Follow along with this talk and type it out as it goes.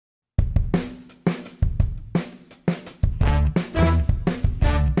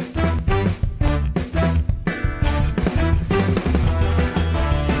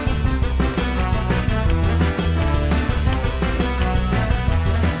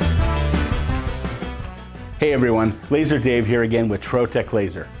Hey everyone, Laser Dave here again with Trotec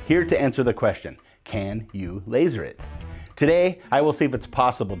Laser, here to answer the question, can you laser it? Today, I will see if it's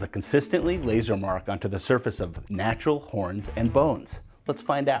possible to consistently laser mark onto the surface of natural horns and bones. Let's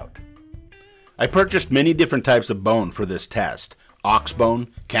find out. I purchased many different types of bone for this test: ox bone,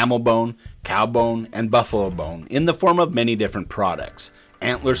 camel bone, cow bone, and buffalo bone in the form of many different products: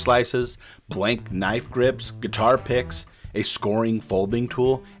 antler slices, blank knife grips, guitar picks, a scoring folding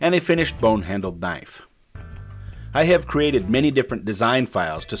tool, and a finished bone-handled knife. I have created many different design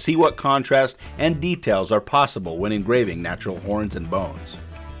files to see what contrast and details are possible when engraving natural horns and bones.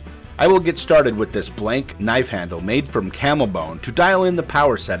 I will get started with this blank knife handle made from camel bone to dial in the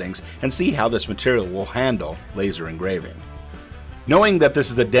power settings and see how this material will handle laser engraving. Knowing that this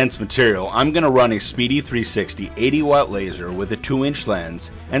is a dense material, I'm going to run a Speedy 360 80-watt laser with a 2-inch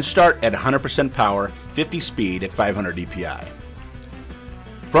lens and start at 100% power, 50 speed at 500 dpi.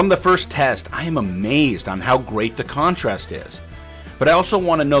 From the first test, I am amazed on how great the contrast is. But I also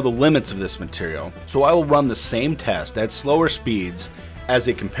want to know the limits of this material, so I will run the same test at slower speeds as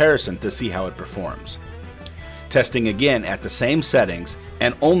a comparison to see how it performs. Testing again at the same settings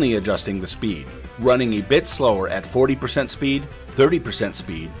and only adjusting the speed, running a bit slower at 40% speed, 30%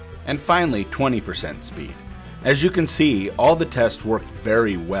 speed, and finally 20% speed. As you can see, all the tests worked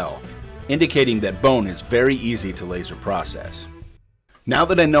very well, indicating that bone is very easy to laser process. Now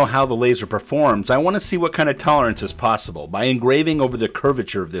that I know how the laser performs, I want to see what kind of tolerance is possible by engraving over the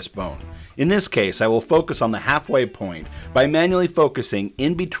curvature of this bone. In this case, I will focus on the halfway point by manually focusing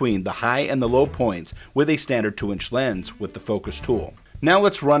in between the high and the low points with a standard 2-inch lens with the focus tool. Now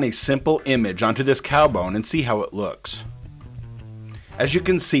let's run a simple image onto this cow bone and see how it looks. As you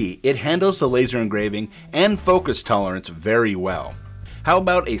can see, it handles the laser engraving and focus tolerance very well. How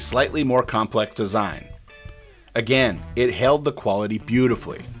about a slightly more complex design? Again, it held the quality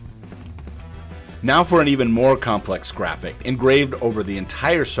beautifully. Now for an even more complex graphic engraved over the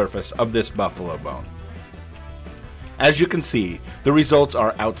entire surface of this buffalo bone. As you can see, the results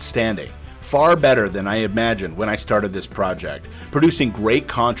are outstanding, far better than I imagined when I started this project, producing great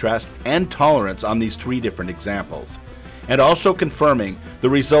contrast and tolerance on these 3 different examples, and also confirming the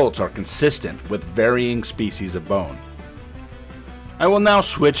results are consistent with varying species of bone. I will now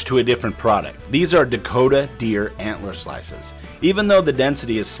switch to a different product. These are Dakota deer antler slices. Even though the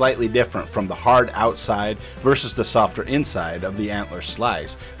density is slightly different from the hard outside versus the softer inside of the antler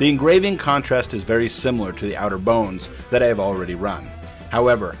slice, the engraving contrast is very similar to the outer bones that I have already run.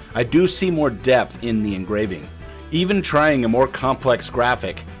 However, I do see more depth in the engraving. Even trying a more complex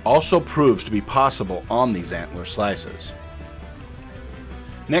graphic also proves to be possible on these antler slices.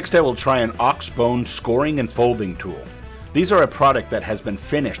 Next, I will try an ox bone scoring and folding tool. These are a product that has been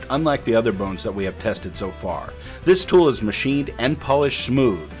finished unlike the other bones that we have tested so far. This tool is machined and polished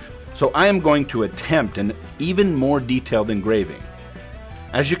smooth, so I am going to attempt an even more detailed engraving.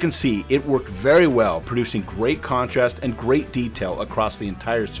 As you can see, it worked very well, producing great contrast and great detail across the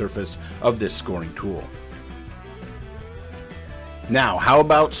entire surface of this scoring tool. Now, how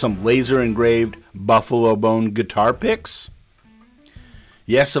about some laser engraved buffalo bone guitar picks?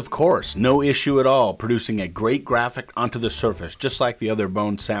 Yes, of course, no issue at all, producing a great graphic onto the surface, just like the other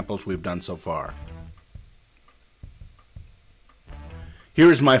bone samples we've done so far.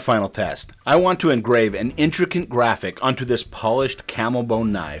 Here is my final test. I want to engrave an intricate graphic onto this polished camel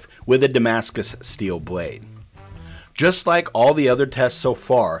bone knife with a Damascus steel blade. Just like all the other tests so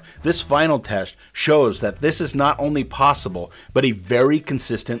far, this final test shows that this is not only possible, but a very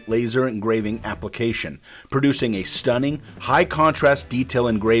consistent laser engraving application, producing a stunning, high-contrast detail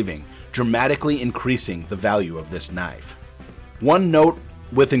engraving, dramatically increasing the value of this knife. One note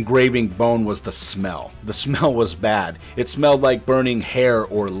with engraving bone was the smell. The smell was bad. It smelled like burning hair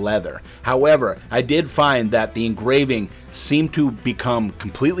or leather. However, I did find that the engraving seemed to become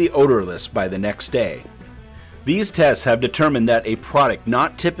completely odorless by the next day. These tests have determined that a product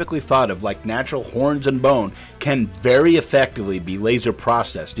not typically thought of like natural horns and bone can very effectively be laser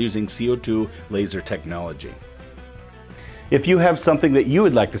processed using CO2 laser technology. If you have something that you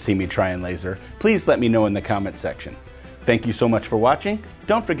would like to see me try and laser, please let me know in the comments section. Thank you so much for watching.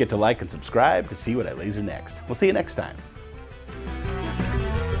 Don't forget to like and subscribe to see what I laser next. We'll see you next time.